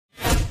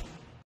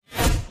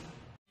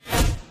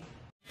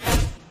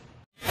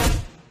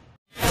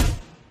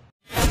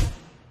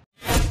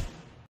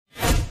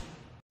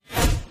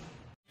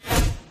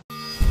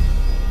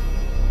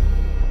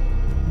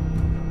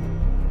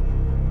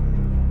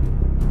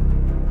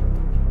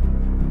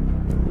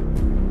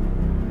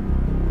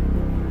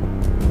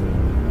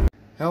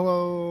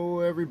Hello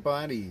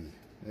everybody,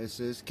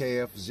 this is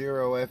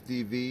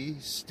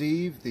KF0FDV,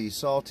 Steve the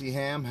Salty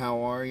Ham.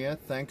 How are you?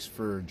 Thanks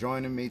for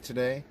joining me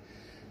today.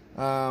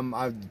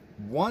 I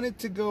wanted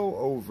to go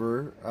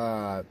over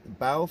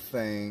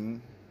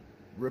Baofeng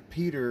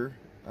repeater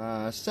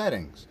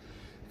settings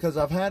because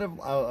I've had a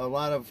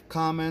lot of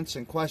comments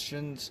and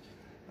questions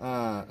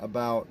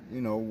about,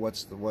 you know,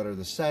 what are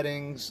the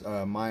settings.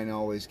 Mine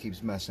always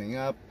keeps messing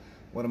up.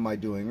 What am I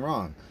doing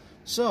wrong?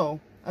 So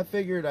I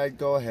figured I'd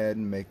go ahead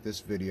and make this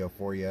video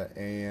for you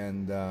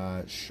and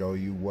show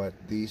you what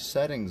these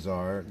settings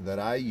are that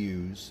I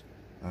use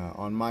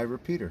on my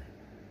repeater.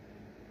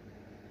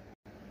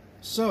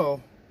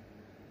 So,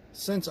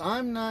 since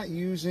I'm not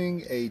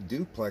using a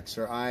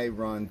duplexer, I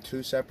run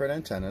two separate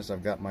antennas.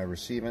 I've got my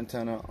receive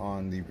antenna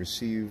on the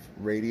receive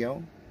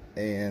radio,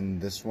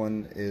 and this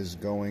one is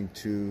going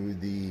to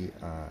the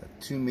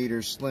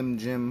 2-meter Slim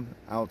Jim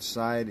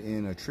outside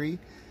in a tree.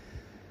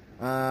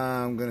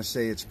 I'm going to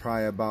say it's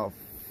probably about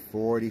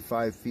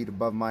 45 feet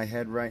above my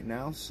head right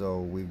now,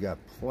 so we've got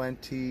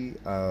plenty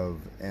of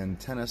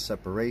antenna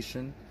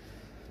separation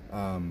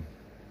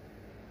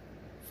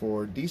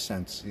for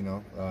descents, you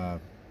know,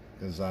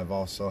 because I've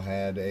also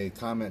had a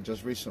comment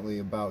just recently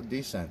about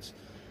descents.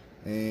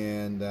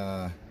 And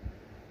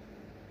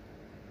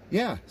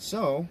yeah,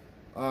 so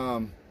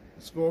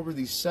let's go over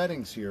these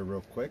settings here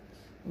real quick.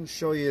 I'll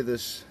show you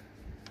this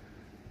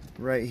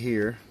right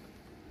here.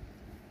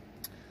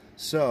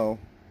 So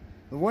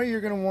the way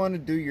you're going to want to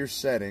do your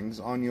settings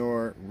on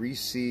your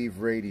receive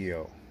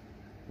radio,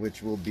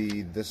 which will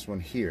be this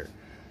one here.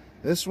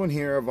 This one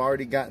here, I've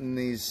already gotten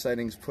these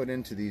settings put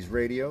into these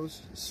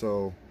radios,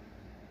 so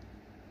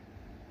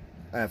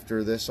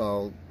after this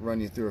I'll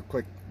run you through a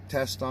quick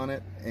test on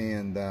it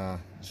and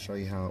show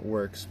you how it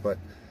works. But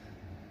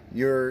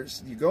you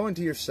go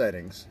into your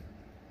settings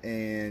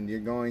and you're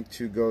going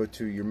to go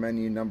to your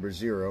menu number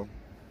 0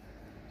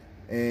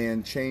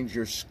 and change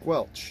your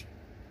squelch.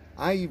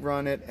 I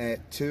run it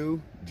at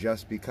 2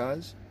 just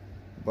because,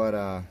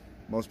 but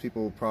most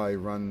people will probably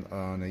run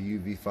on a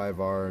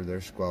UV5R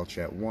their squelch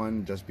at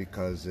 1 just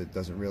because it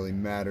doesn't really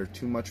matter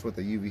too much with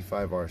the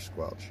UV5R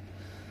squelch.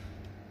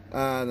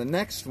 The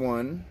next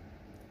one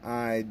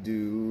I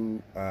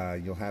do,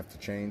 you'll have to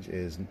change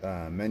is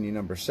menu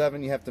number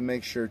 7. You have to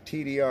make sure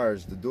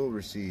TDRs, the dual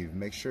receive,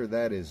 make sure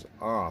that is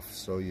off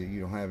so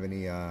you don't have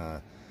any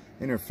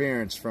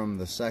interference from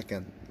the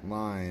second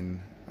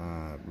line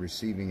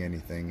receiving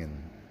anything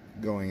and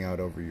going out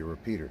over your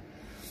repeater.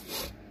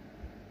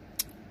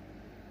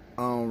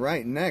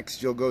 Alright,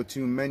 next you'll go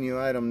to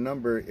menu item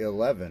number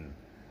 11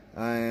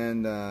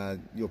 and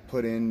you'll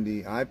put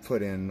in I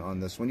put in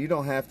on this one, you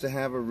don't have to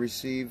have a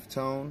receive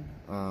tone.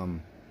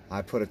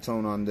 I put a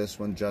tone on this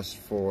one just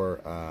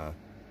for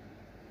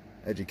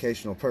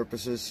educational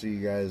purposes so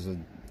you guys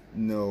would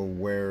know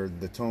where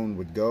the tone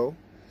would go.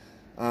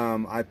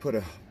 I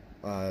put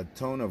a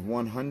tone of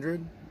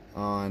 100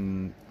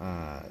 on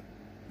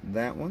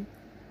that one,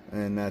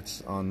 and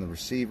that's on the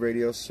receive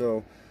radio.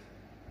 So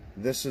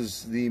this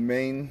is the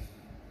main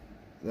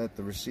that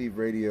the receive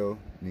radio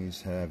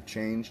needs to have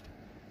changed.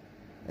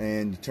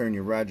 And you turn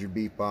your Roger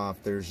beep off.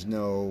 There's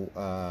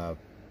no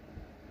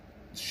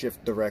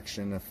shift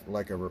direction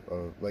like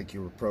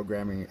you were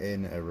programming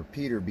in a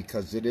repeater,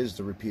 because it is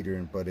the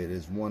repeater, but it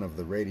is one of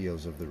the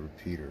radios of the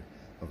repeater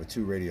of a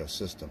 2-radio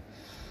system.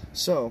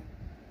 So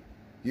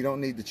you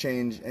don't need to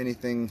change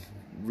anything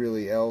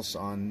really else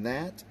on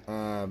that.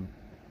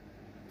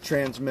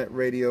 Transmit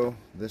radio,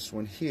 this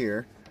one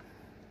here,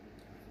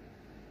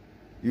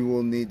 you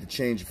will need to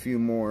change a few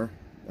more.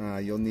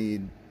 You'll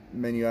need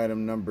menu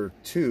item number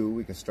 2,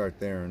 we can start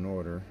there in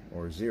order,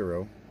 or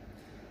 0.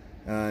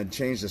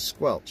 Change the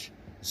squelch.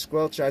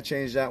 Squelch, I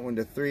changed that one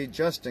to 3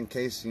 just in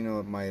case, you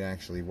know, it might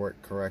actually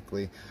work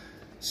correctly.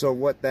 So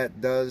what that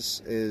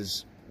does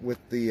is with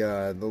the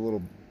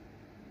little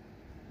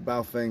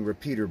Baofeng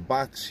repeater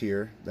box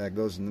here that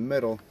goes in the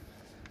middle,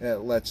 it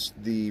lets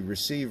the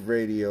receive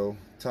radio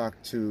talk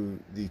to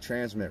the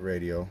transmit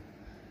radio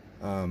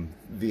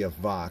via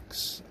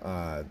Vox.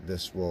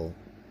 This will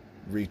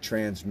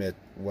retransmit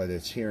what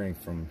it's hearing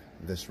from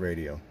this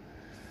radio.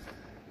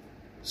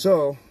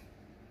 So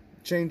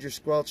change your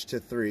squelch to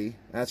 3.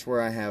 That's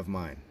where I have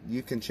mine.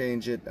 You can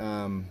change it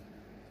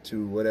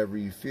to whatever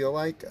you feel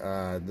like.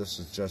 This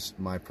is just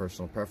my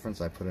personal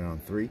preference. I put it on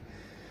 3.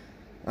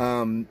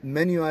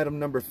 Menu item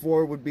number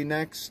 4 would be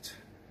next,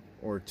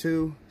 or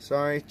 2,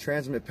 sorry.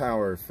 Transmit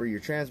power. For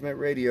your transmit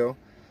radio,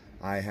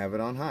 I have it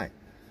on high.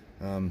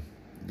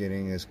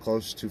 Getting as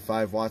close to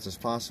 5 watts as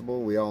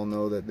possible. We all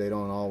know that they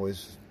don't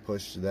always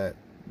push that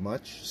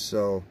much,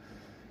 so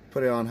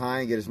put it on high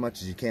and get as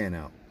much as you can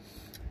out.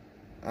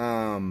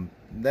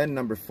 Then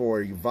number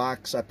 4,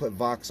 Vox. I put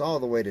Vox all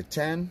the way to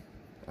 10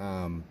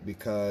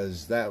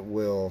 because that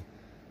will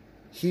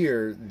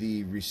hear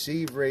the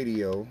receive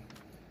radio,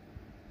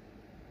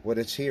 what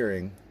it's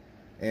hearing,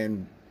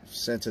 and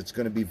since it's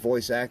going to be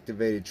voice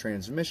activated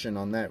transmission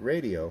on that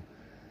radio,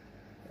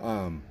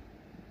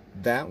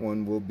 that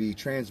one will be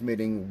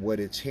transmitting what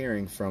it's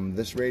hearing from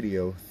this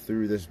radio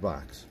through this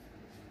box.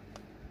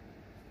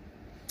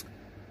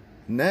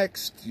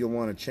 Next, you'll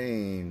want to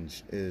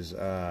change is,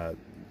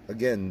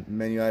 again,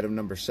 menu item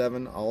number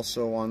 7.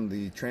 Also on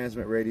the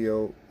transmit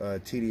radio,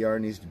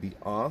 TDR needs to be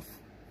off.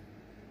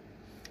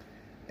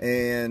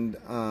 And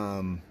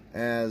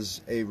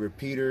as a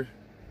repeater,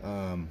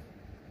 I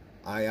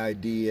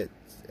ID it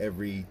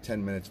every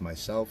 10 minutes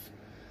myself.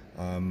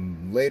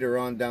 Later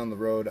on down the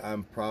road,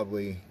 I'm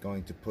probably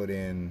going to put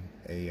in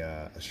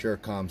a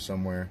SureCom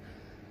somewhere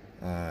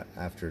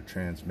after it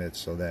transmits,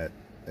 so that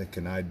it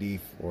can ID,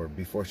 or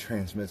before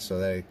transmits, so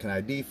that it can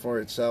ID for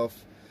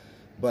itself.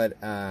 But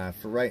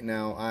for right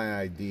now,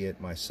 I ID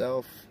it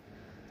myself,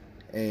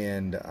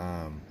 and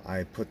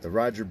I put the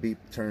Roger beep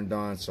turned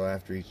on, so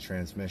after each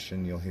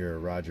transmission you'll hear a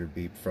Roger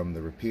beep from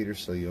the repeater,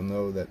 so you'll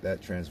know that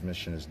that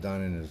transmission is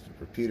done and the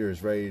repeater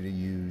is ready to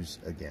use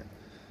again.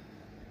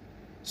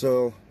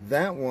 So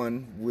that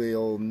one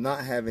will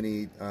not have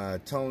any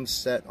tones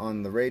set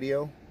on the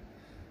radio.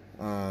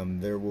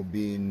 There will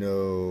be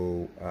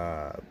no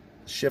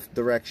shift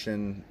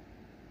direction,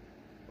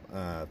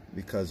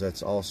 because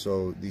that's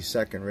also the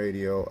second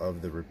radio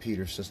of the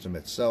repeater system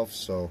itself.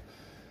 So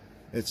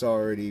it's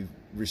already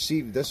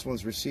received. This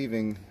one's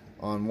receiving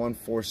on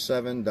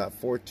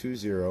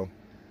 147.420.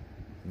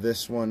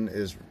 This one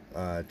is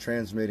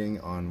transmitting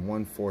on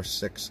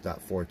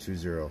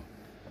 146.420.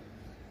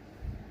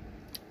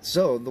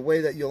 So the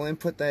way that you'll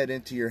input that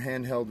into your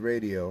handheld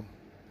radio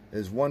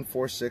is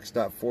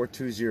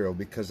 146.420,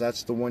 because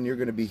that's the one you're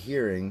going to be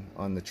hearing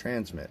on the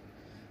transmit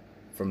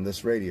from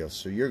this radio.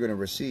 So you're going to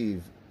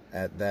receive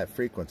at that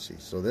frequency.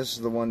 So this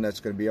is the one that's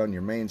going to be on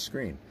your main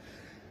screen.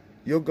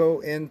 You'll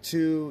go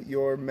into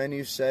your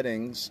menu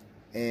settings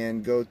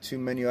and go to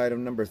menu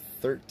item number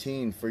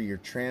 13 for your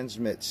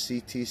transmit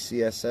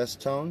CTCSS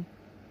tone,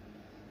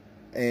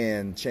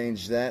 and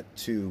change that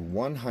to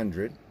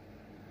 100.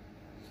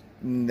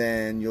 And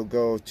then you'll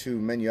go to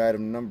menu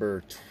item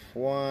number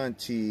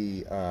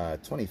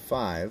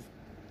 25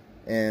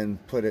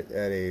 and put it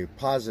at a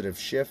positive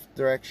shift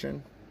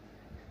direction.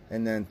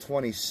 And then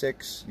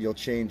 26, you'll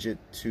change it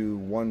to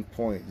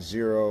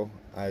 1.0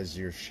 as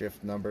your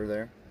shift number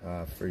there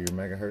for your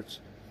megahertz.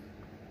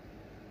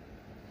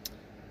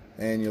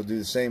 And you'll do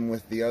the same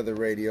with the other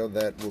radio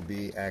that will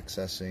be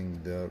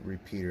accessing the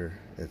repeater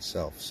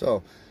itself.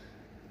 So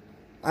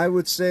I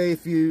would say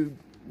if you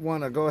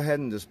want to go ahead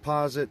and just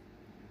pause it,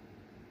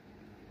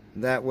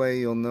 that way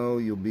you'll know,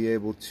 you'll be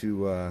able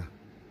to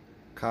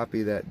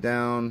copy that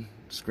down,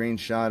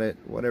 screenshot it,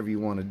 whatever you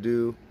want to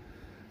do.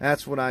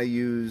 That's what I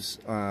use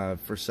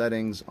for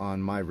settings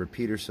on my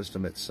repeater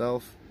system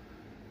itself.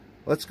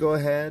 Let's go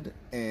ahead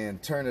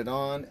and turn it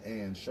on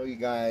and show you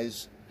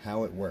guys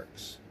how it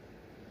works.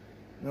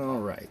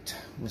 Alright,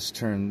 let's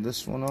turn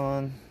this one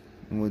on,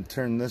 and we'll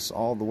turn this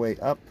all the way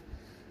up.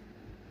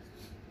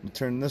 We'll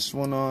turn this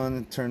one on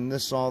and turn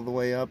this all the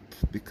way up,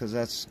 because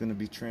that's going to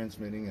be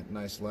transmitting it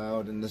nice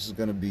loud, and this is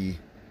going to be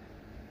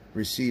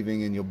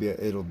receiving, and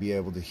it'll be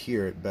able to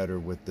hear it better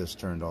with this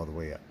turned all the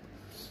way up.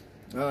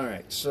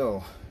 Alright,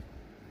 so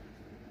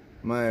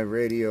my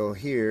radio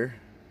here,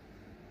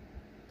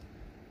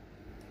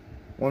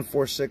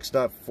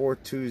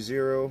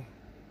 146.420.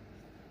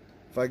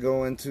 If I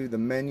go into the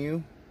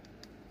menu,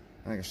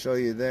 I can show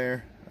you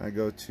there. I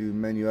go to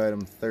menu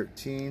item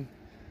 13.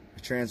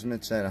 It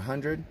transmits at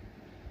 100.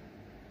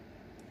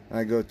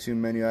 I go to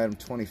menu item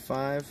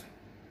 25.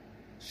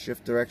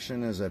 Shift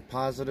direction is at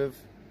positive,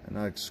 and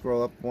I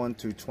scroll up 1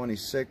 to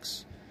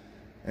 26,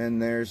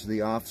 and there's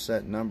the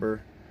offset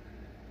number.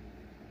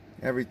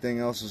 Everything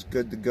else is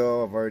good to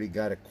go. I've already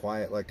got it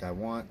quiet like I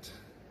want.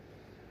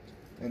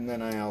 And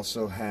then I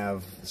also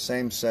have the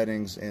same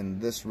settings in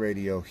this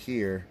radio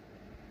here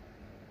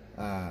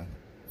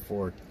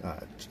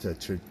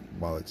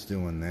while it's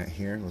doing that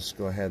here. Let's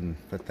go ahead and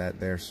put that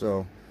there.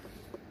 So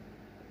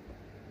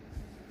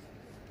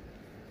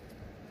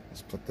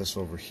let's put this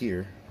over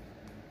here.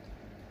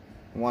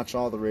 Watch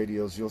all the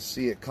radios. You'll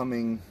see it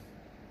coming,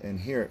 and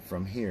hear it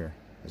from here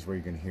is where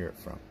you're going to hear it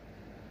from.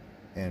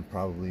 And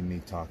probably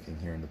me talking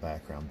here in the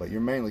background, but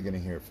you're mainly going to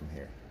hear it from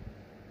here.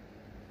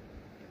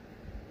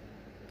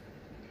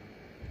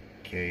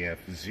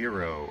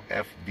 KF0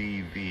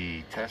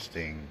 FDV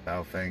testing,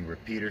 Baofeng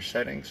repeater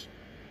settings.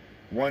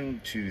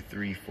 1 2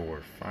 3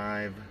 4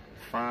 5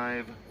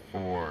 5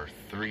 4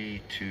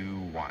 3 2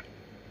 1.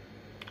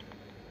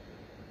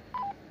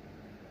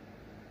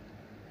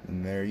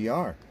 And there you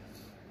are.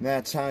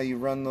 That's how you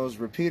run those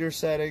repeater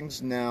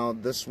settings. Now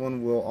this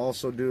one will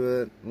also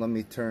do it. Let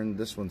me turn,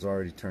 this one's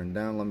already turned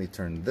down. Let me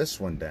turn this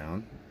one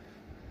down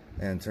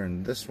and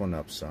turn this one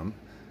up some.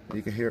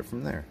 You can hear it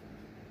from there.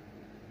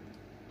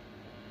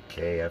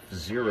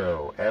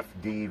 KF0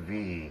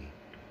 FDV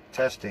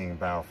testing,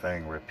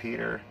 Baofeng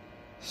repeater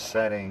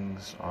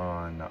settings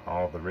on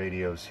all the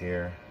radios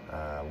here.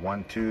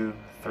 1 2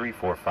 3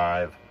 4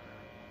 5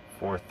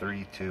 4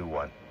 3 2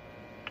 1.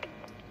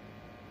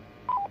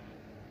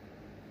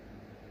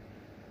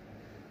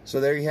 So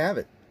there you have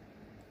it.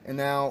 And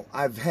now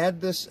I've had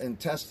this and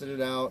tested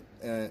it out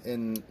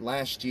in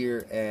last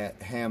year at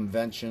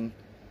Hamvention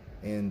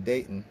in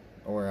Dayton,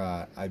 or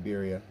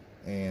Iberia,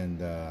 and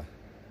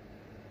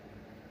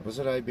Was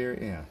it Iberia?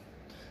 Yeah.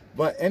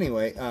 But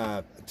anyway,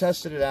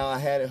 tested it out. I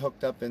had it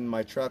hooked up in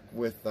my truck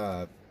with,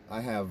 I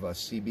have a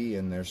CB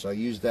in there, so I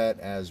use that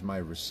as my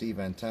receive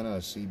antenna, a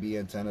CB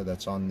antenna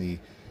that's on the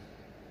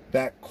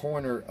back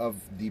corner of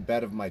the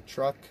bed of my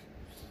truck.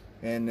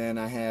 And then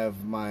I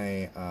have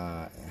my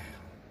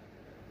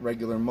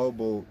regular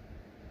mobile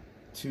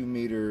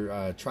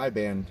 2-meter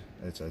tri-band.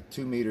 It's a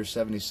 2 meter,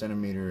 70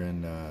 centimeter,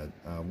 and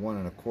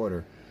 1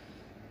 1/4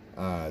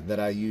 that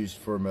I used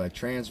for my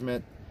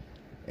transmit,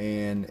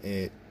 and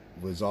it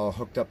was all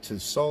hooked up to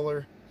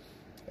solar.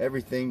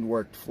 Everything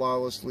worked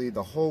flawlessly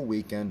the whole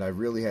weekend. I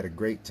really had a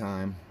great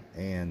time,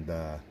 and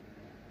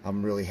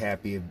I'm really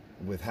happy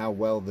with how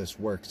well this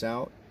works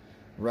out.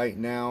 Right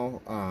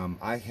now,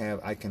 I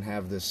can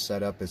have this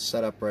set up. It's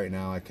set up right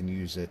now. I can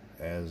use it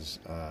as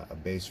a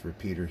base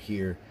repeater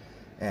here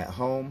at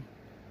home,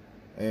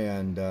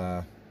 and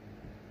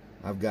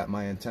I've got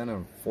my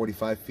antenna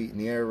 45 feet in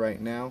the air right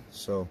now.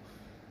 So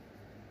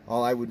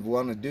all I would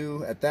want to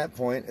do at that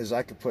point is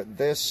I could put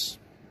this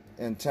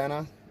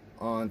antenna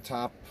on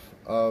top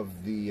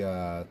of the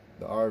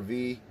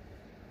RV,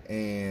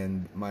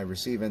 and my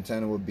receive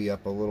antenna would be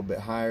up a little bit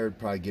higher. It'd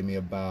probably give me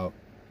about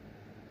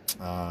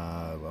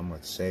I'm going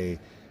to say it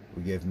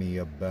would give me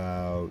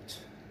about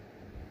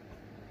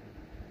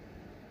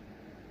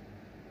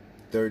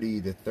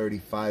 30 to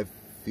 35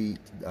 feet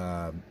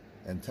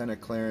antenna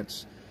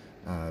clearance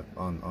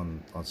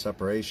on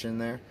separation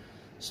there.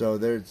 So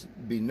there'd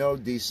be no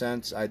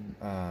descents. I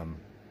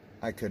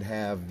could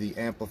have the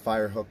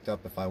amplifier hooked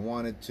up if I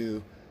wanted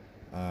to.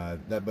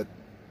 But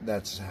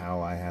that's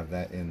how I have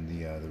that in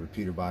the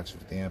repeater box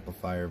with the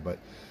amplifier. But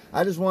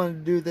I just wanted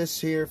to do this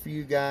here for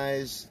you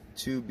guys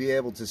to be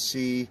able to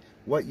see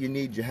what you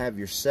need to have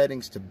your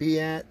settings to be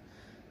at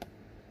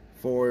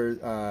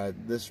for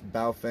this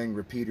Baofeng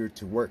repeater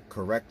to work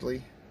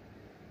correctly.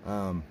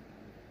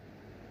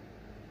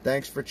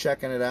 Thanks for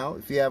checking it out.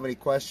 If you have any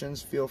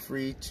questions, feel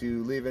free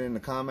to leave it in the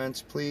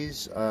comments,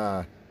 please.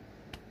 I've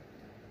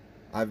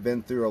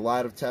been through a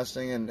lot of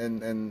testing,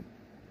 and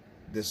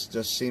this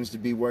just seems to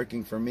be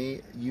working for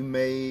me. You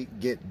may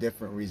get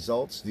different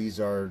results. These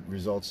are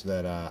results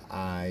that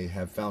I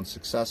have found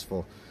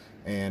successful,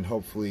 and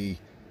hopefully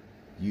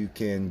you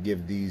can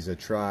give these a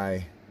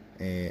try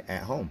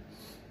at home.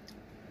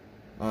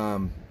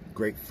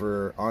 Great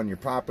for on your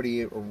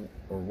property or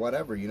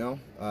whatever, you know.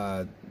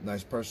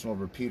 Nice personal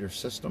repeater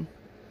system.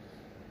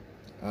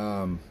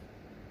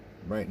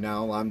 Right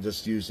now I'm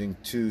just using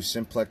 2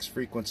 simplex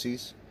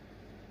frequencies.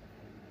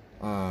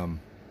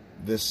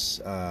 This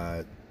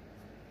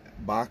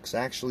box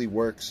actually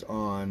works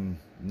on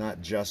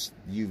not just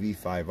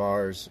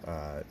UV5Rs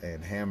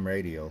and ham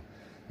radio.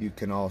 You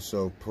can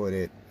also put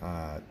it,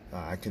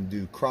 I can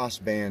do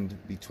crossband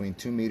between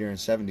 2 meter and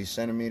 70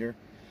 centimeter.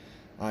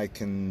 I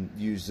can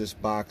use this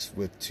box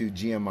with 2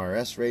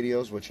 GMRS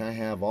radios, which I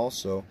have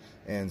also,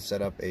 and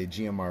set up a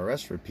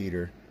GMRS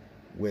repeater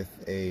with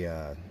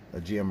a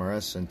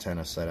GMRS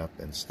antenna set up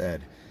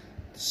instead.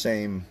 The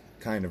same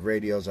kind of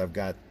radios. I've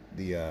got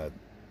the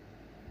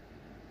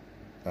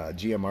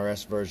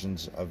GMRS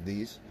versions of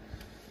these.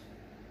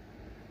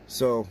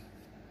 So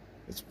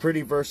it's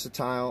pretty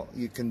versatile.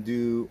 You can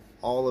do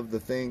all of the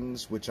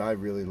things which I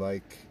really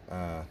like,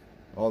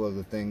 all of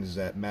the things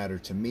that matter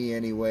to me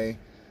anyway.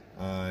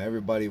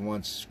 Everybody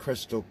wants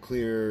crystal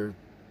clear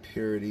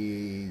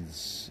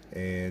purities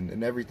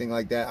and everything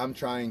like that. I'm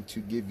trying to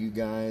give you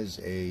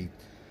guys a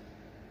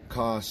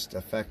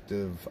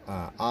cost-effective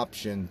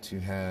option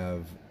to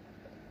have,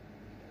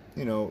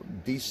 you know,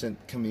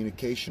 decent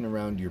communication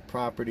around your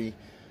property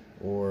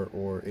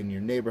or in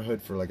your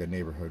neighborhood for like a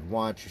neighborhood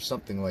watch or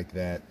something like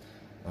that.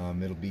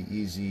 It'll be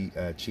easy,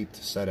 cheap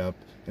to set up,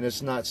 and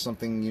it's not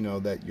something, you know,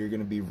 that you're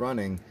going to be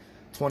running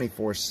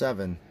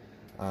 24/7,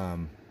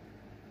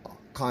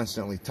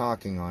 constantly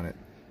talking on it.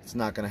 It's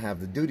not going to have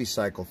the duty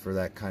cycle for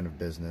that kind of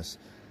business.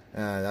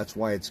 That's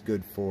why it's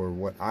good for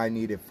what I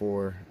need it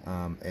for,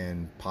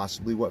 and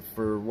possibly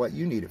what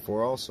you need it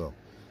for also.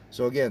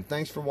 So again,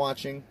 thanks for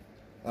watching.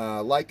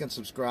 Like and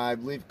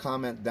subscribe. Leave a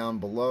comment down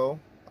below.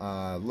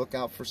 Look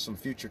out for some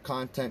future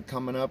content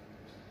coming up.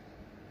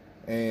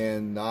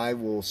 And I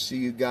will see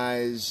you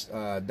guys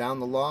down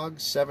the log.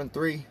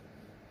 7-3.